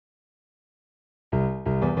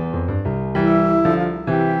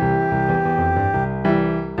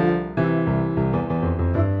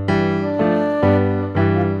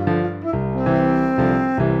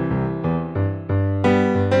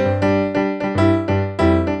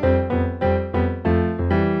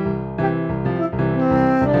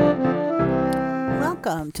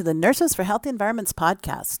to the Nurses for Healthy Environments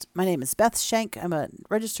podcast. My name is Beth Schenk. I'm a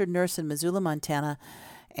registered nurse in Missoula, Montana,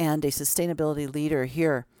 and a sustainability leader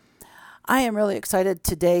here. I am really excited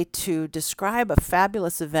today to describe a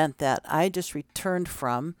fabulous event that I just returned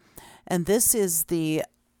from, and this is the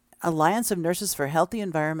Alliance of Nurses for Healthy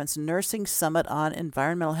Environments Nursing Summit on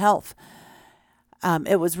Environmental Health.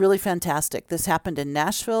 It was really fantastic. This happened in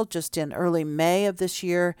Nashville just in early May of this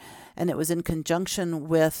year, and it was in conjunction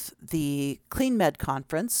with the Clean Med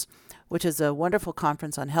Conference, which is a wonderful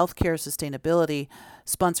conference on healthcare sustainability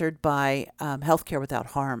sponsored by Healthcare Without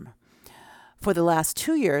Harm. For the last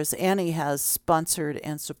 2 years, Annie has sponsored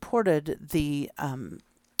and supported the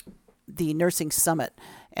Nursing Summit,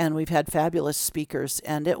 and we've had fabulous speakers,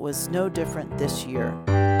 and it was no different this year.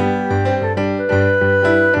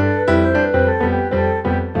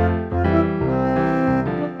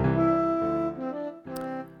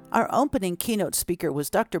 Our opening keynote speaker was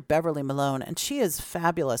Dr. Beverly Malone, and she is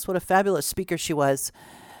fabulous. What a fabulous speaker she was.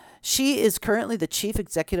 She is currently the Chief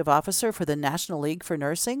Executive Officer for the National League for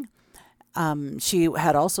Nursing. She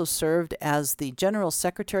had also served as the General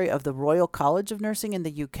Secretary of the Royal College of Nursing in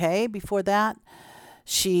the UK before that.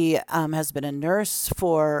 She has been a nurse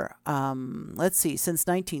for, since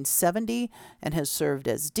 1970, and has served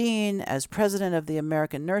as Dean, as President of the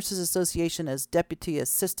American Nurses Association, as Deputy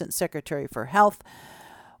Assistant Secretary for Health.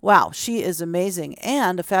 Wow, she is amazing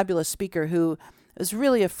and a fabulous speaker who is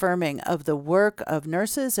really affirming of the work of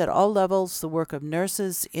nurses at all levels, the work of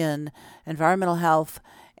nurses in environmental health,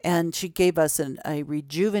 and she gave us a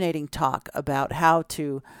rejuvenating talk about how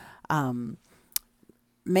to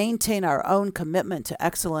maintain our own commitment to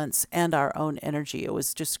excellence and our own energy. It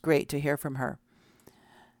was just great to hear from her.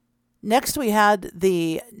 Next, we had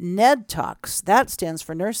the NED Talks. That stands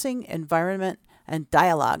for Nursing, Environment, and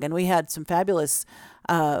Dialogue, and we had some fabulous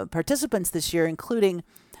participants this year, including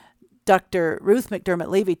Dr. Ruth McDermott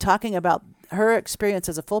Levy talking about her experience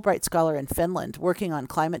as a Fulbright Scholar in Finland, working on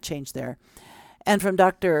climate change there. And from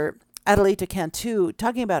Dr. Adelita Cantu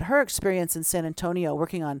talking about her experience in San Antonio,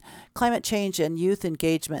 working on climate change and youth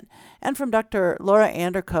engagement. And from Dr. Laura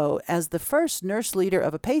Anderko as the first nurse leader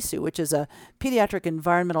of APESU, which is a pediatric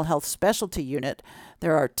environmental health specialty unit.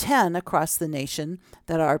 There are 10 across the nation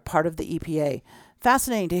that are part of the EPA.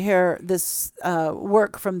 Fascinating to hear this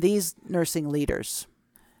work from these nursing leaders.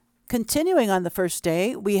 Continuing on the first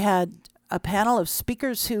day, we had a panel of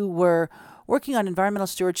speakers who were working on environmental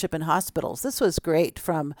stewardship in hospitals. This was great,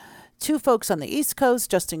 from two folks on the East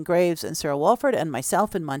Coast, Justin Graves and Sarah Walford, and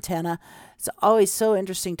myself in Montana. It's always so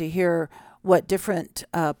interesting to hear what different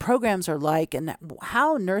programs are like and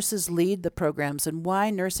how nurses lead the programs and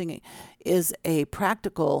why nursing is a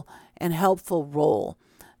practical and helpful role.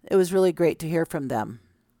 It was really great to hear from them.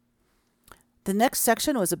 The next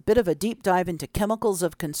section was a bit of a deep dive into chemicals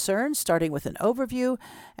of concern, starting with an overview,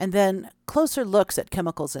 and then closer looks at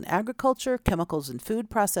chemicals in agriculture, chemicals in food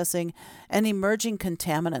processing, and emerging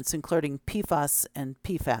contaminants, including PFAS and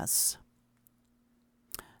PFAS.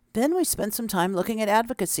 Then we spent some time looking at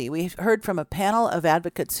advocacy. We heard from a panel of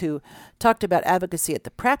advocates who talked about advocacy at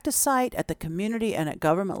the practice site, at the community, and at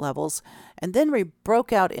government levels, and then we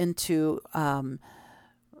broke out into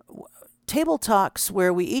table talks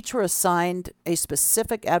where we each were assigned a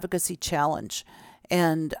specific advocacy challenge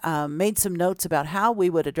and made some notes about how we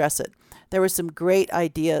would address it. There were some great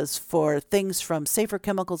ideas for things from safer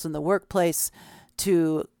chemicals in the workplace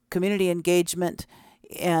to community engagement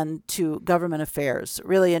and to government affairs.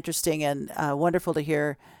 Really interesting and wonderful to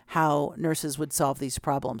hear how nurses would solve these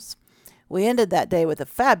problems. We ended that day with a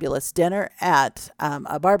fabulous dinner at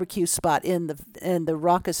a barbecue spot in the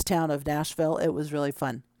raucous town of Nashville. It was really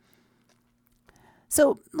fun.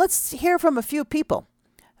 So let's hear from a few people,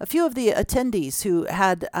 a few of the attendees who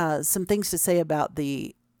had some things to say about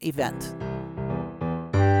the event.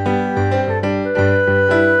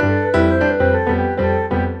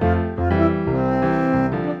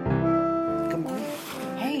 Good morning.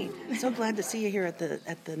 Hey, so glad to see you here at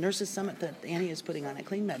the Nurses Summit that Annie is putting on at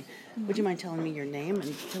Clean Med. Would you mind telling me your name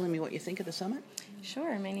and telling me what you think of the summit?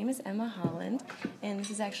 Sure. My name is Emma Holland, and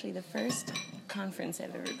this is actually the first conference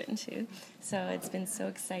I've ever been to. So it's been so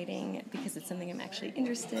exciting because it's something I'm actually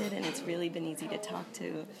interested in. It's really been easy to talk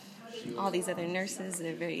to all these other nurses.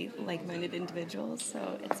 They're very like-minded individuals.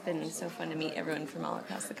 So it's been so fun to meet everyone from all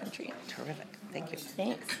across the country. Terrific. Thank you.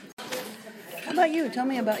 Thanks. How about you? Tell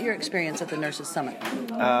me about your experience at the Nurses Summit.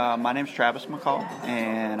 My name's Travis McCall,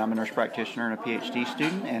 and I'm a nurse practitioner and a PhD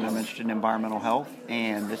student, and I'm interested in environmental health,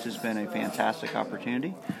 and this has been a fantastic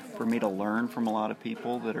opportunity for me to learn from a lot of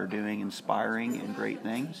people that are doing inspiring and great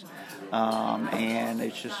things, and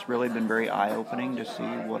it's just really been very eye-opening to see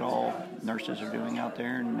what all nurses are doing out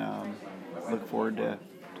there, and look forward to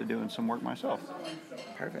to doing some work myself.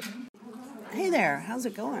 Perfect. Hey there, how's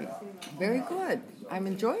it going? Very good. I'm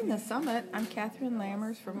enjoying the summit. I'm Catherine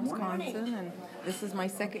Lammers from Wisconsin, and this is my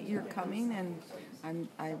second year coming, and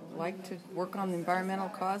I like to work on environmental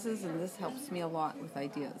causes, and this helps me a lot with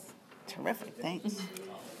ideas. Terrific, thanks.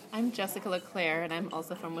 I'm Jessica LeClaire, and I'm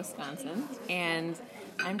also from Wisconsin, and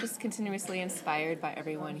I'm just continuously inspired by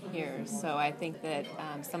everyone here, so I think that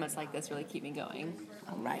summits like this really keep me going.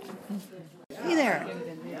 All right. Hey there,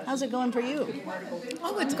 how's it going for you?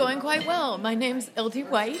 Oh, it's going quite well. My name's LD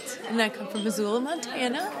White, and I come from Missoula,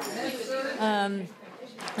 Montana.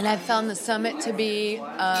 And I've found the summit to be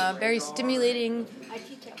a very stimulating,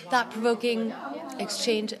 thought-provoking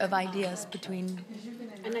exchange of ideas between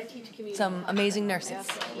some amazing nurses.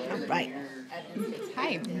 All right.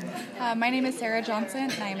 Hi, my name is Sarah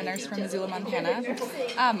Johnson, and I am a nurse from Missoula, Montana.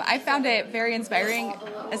 I found it very inspiring,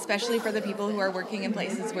 especially for the people who are working in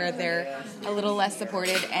places where they're a little less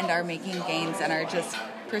supported and are making gains and are just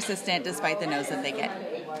persistent despite the no's that they get.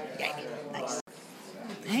 Yay. Nice.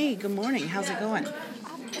 Hey, good morning. How's it going?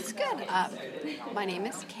 It's good. My name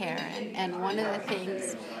is Karen, and one of the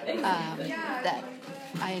things that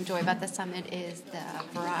I enjoy about the summit is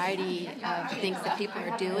the variety of things that people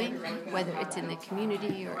are doing, whether it's in the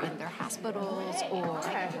community or in their hospitals or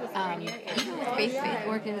even with faith-based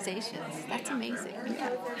organizations. That's amazing.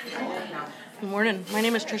 Good morning. My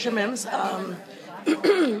name is Trisha Mims.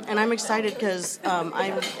 And I'm excited because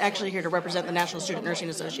I'm actually here to represent the National Student Nursing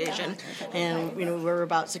Association, and we're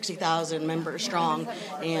about 60,000 members strong,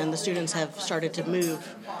 and the students have started to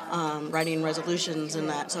move, writing resolutions and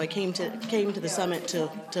that. So I came to the summit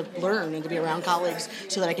to learn and to be around colleagues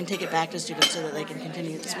so that I can take it back to students so that they can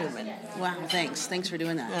continue this movement. Wow, thanks for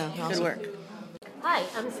doing that. Yeah, Good awesome. work. Hi,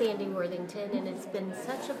 I'm Sandy Worthington, and it's been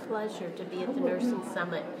such a pleasure to be at the Nursing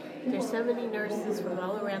Summit. There's so many nurses from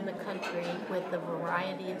all around the country with a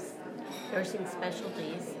variety of nursing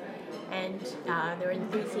specialties, and their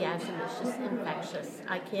enthusiasm is just infectious.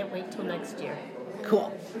 I can't wait till next year.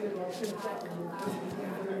 Cool.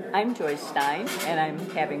 I'm Joyce Stein, and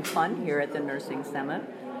I'm having fun here at the Nursing Summit.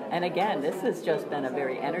 And again, this has just been a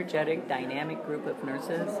very energetic, dynamic group of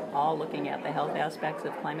nurses, all looking at the health aspects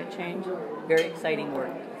of climate change. Very exciting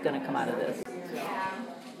work is going to come out of this.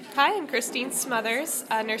 Hi, I'm Christine Smothers,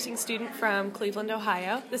 a nursing student from Cleveland,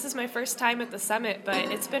 Ohio. This is my first time at the summit,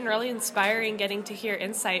 but it's been really inspiring getting to hear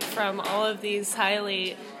insight from all of these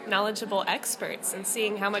highly knowledgeable experts and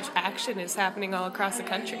seeing how much action is happening all across the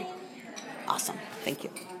country. Awesome. Thank you.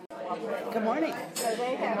 Good morning.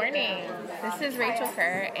 Good morning. This is Rachel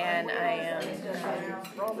Kerr, and I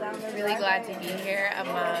am really glad to be here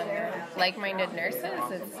among like-minded nurses.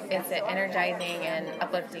 It's an energizing and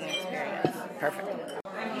uplifting experience. Perfect.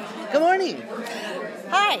 Good morning.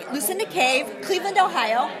 Hi, Lucinda Cave, Cleveland,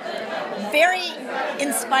 Ohio. Very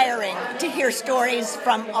inspiring to hear stories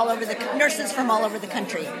from all over nurses from all over the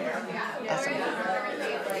country. Awesome.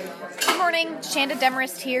 Good morning, Shanda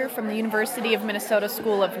Demarest here from the University of Minnesota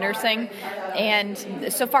School of Nursing, and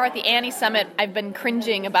so far at the Annie Summit I've been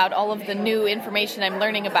cringing about all of the new information I'm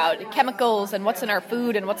learning about chemicals and what's in our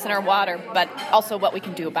food and what's in our water, but also what we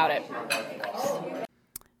can do about it.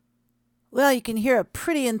 Well, you can hear a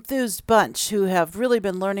pretty enthused bunch who have really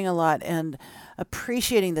been learning a lot and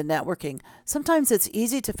appreciating the networking. Sometimes it's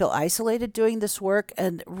easy to feel isolated doing this work,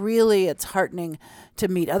 and really it's heartening to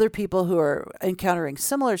meet other people who are encountering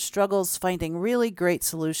similar struggles, finding really great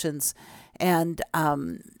solutions, and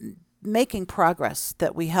making progress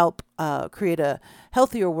that we help create a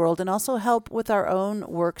healthier world and also help with our own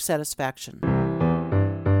work satisfaction.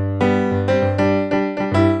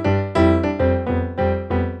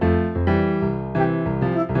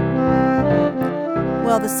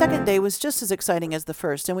 Well, the second day was just as exciting as the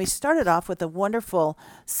first, and we started off with a wonderful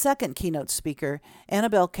second keynote speaker,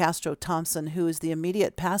 Annabelle Castro Thompson, who is the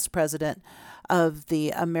immediate past president of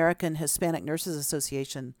the American Hispanic Nurses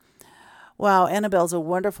Association. Wow, Annabelle's a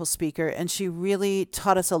wonderful speaker, and she really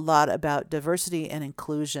taught us a lot about diversity and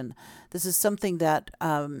inclusion. This is something that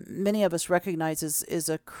many of us recognize is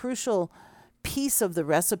a crucial piece of the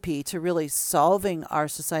recipe to really solving our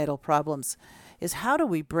societal problems. Is how do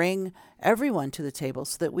we bring everyone to the table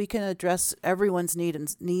so that we can address everyone's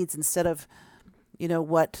needs instead of,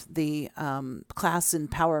 what the class in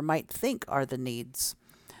power might think are the needs.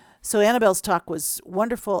 So Annabelle's talk was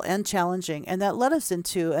wonderful and challenging, and that led us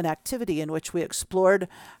into an activity in which we explored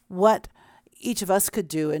what each of us could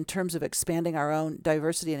do in terms of expanding our own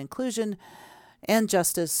diversity and inclusion and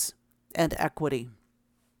justice and equity.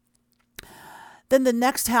 Then the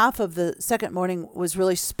next half of the second morning was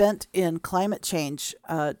really spent in climate change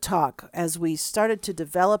talk as we started to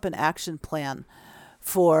develop an action plan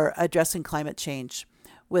for addressing climate change.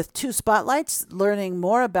 with 2 spotlights, learning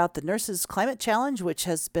more about the Nurses Climate Challenge, which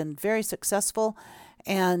has been very successful.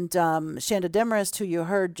 And Shanda Demarest, who you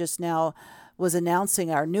heard just now, was announcing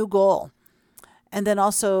our new goal. And then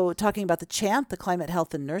also talking about the CHANT, the Climate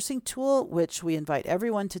Health and Nursing Tool, which we invite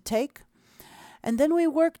everyone to take. And then we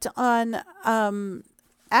worked on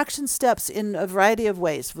action steps in a variety of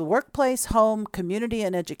ways, the workplace, home, community,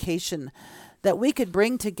 and education, that we could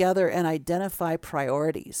bring together and identify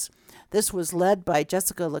priorities. This was led by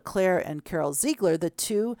Jessica LeClaire and Carol Ziegler, the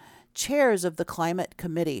 2 chairs of the Climate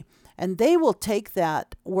Committee. And they will take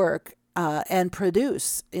that work and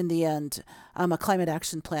produce, in the end, a climate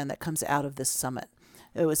action plan that comes out of this summit.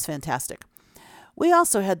 It was fantastic. We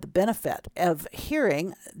also had the benefit of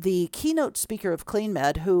hearing the keynote speaker of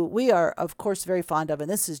CleanMed, who we are, of course, very fond of,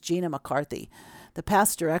 and this is Gina McCarthy, the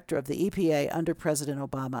past director of the EPA under President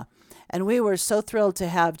Obama. And we were so thrilled to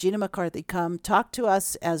have Gina McCarthy come talk to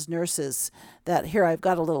us as nurses that here I've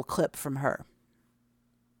got a little clip from her.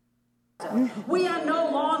 We are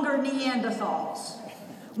no longer Neanderthals.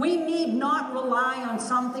 We need not rely on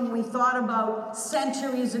something we thought about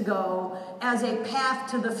centuries ago as a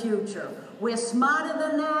path to the future. We're smarter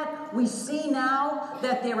than that. We see now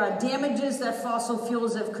that there are damages that fossil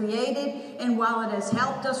fuels have created, and while it has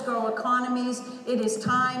helped us grow economies, it is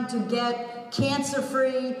time to get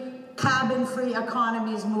cancer-free, carbon-free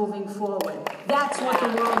economies moving forward. That's what the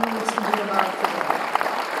world needs to be about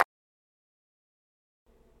today.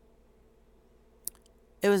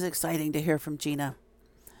 It was exciting to hear from Gina.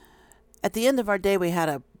 At the end of our day, we had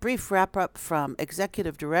a brief wrap-up from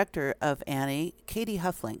Executive Director of Annie, Katie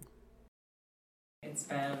Huffling. It's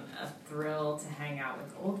been a thrill to hang out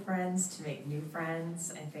with old friends, to make new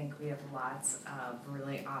friends. I think we have lots of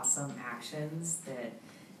really awesome actions that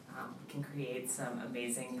can create some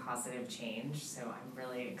amazing positive change, so I'm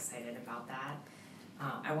really excited about that.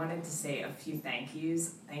 I wanted to say a few thank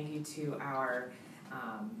yous. Thank you to our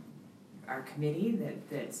committee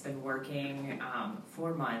that's been working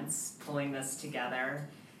 4 months pulling this together.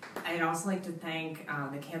 I'd also like to thank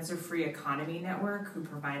the Cancer Free Economy Network, who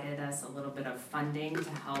provided us a little bit of funding to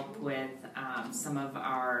help with some of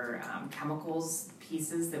our chemicals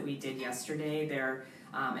pieces that we did yesterday. They're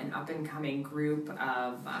an up-and-coming group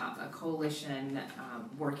of a coalition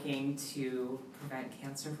working to prevent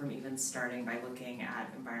cancer from even starting by looking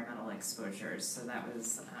at environmental exposures. So that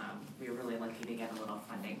was, we were really lucky to get a little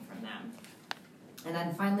funding from them. And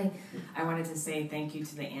then finally, I wanted to say thank you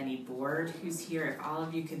to the Annie board who's here. If all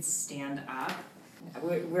of you could stand up.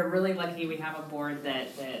 We're really lucky we have a board that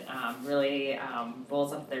really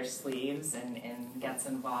rolls up their sleeves and gets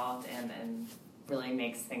involved and really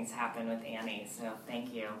makes things happen with Annie. So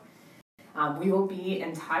thank you. We will be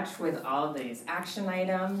in touch with all of these action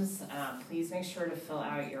items. Please make sure to fill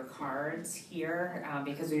out your cards here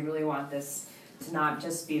because we really want this to not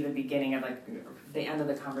just be the beginning of the end of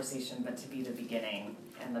the conversation, but to be the beginning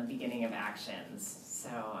and the beginning of actions. So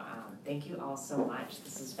thank you all so much.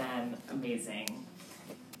 This has been amazing.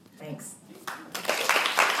 Thanks.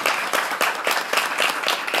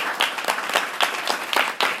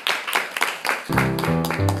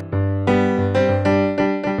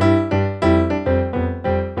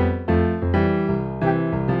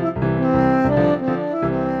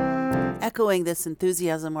 Echoing this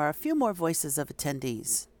enthusiasm are a few more voices of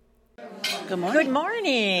attendees. Good morning. Good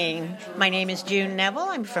morning. My name is June Neville.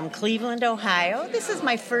 I'm from Cleveland, Ohio. This is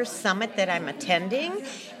my first summit that I'm attending,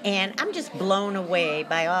 and I'm just blown away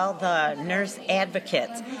by all the nurse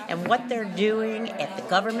advocates and what they're doing at the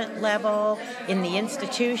government level, in the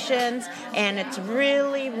institutions, and it's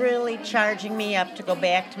really, really charging me up to go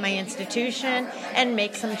back to my institution and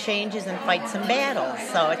make some changes and fight some battles.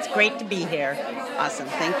 So it's great to be here. Awesome.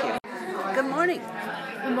 Thank you. Good morning.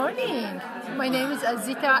 Good morning. My name is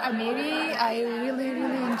Azita Amiri. I really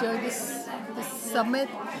enjoyed this summit,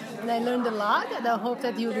 and I learned a lot, and I hope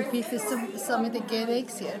that you repeat this summit again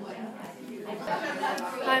next year.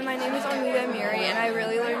 Hi, my name is Armida Amiri, and I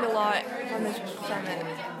really learned a lot from this summit.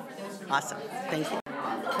 Awesome. Thank you.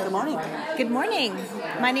 Good morning. Good morning.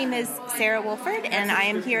 My name is Sarah Wolford, and I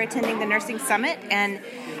am here attending the Nursing Summit, and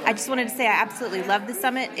I just wanted to say I absolutely love the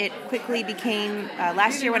summit. It quickly became,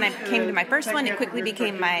 last year when I came to my first one, it quickly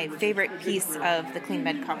became my favorite piece of the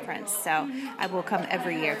CleanMed conference. So I will come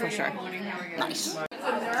every year for sure. Nice.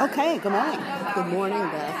 Okay, good morning. Good morning,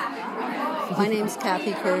 Beth. My name's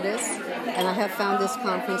Kathy Curtis, and I have found this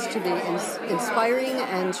conference to be inspiring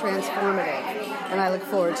and transformative, and I look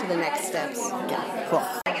forward to the next steps. Yeah, cool.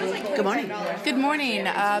 Good morning. Good morning.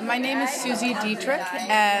 My name is Susie Dietrich,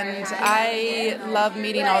 and I love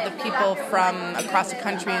meeting all the people from across the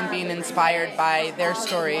country and being inspired by their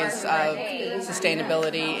stories of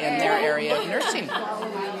sustainability in their area of nursing.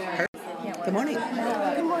 Good morning.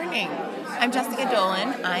 Good morning. I'm Jessica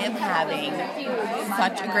Dolan. I am having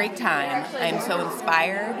such a great time. I'm so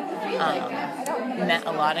inspired. Met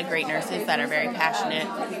a lot of great nurses that are very passionate.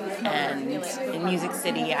 And in Music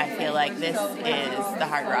City, I feel like this is the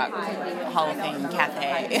Hard Rock Hall of Fame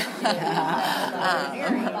Cafe.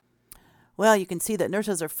 Well, you can see that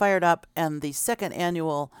nurses are fired up, and the second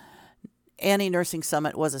annual Annie Nursing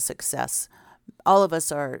Summit was a success. All of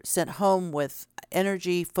us are sent home with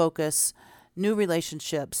energy, focus, new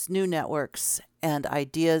relationships, new networks, and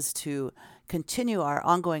ideas to continue our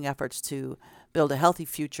ongoing efforts to build a healthy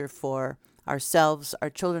future for ourselves, our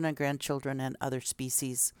children and grandchildren, and other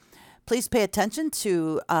species. Please pay attention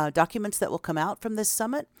to documents that will come out from this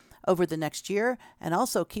summit over the next year, and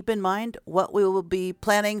also keep in mind what we will be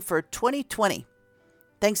planning for 2020.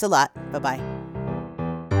 Thanks a lot. Bye-bye.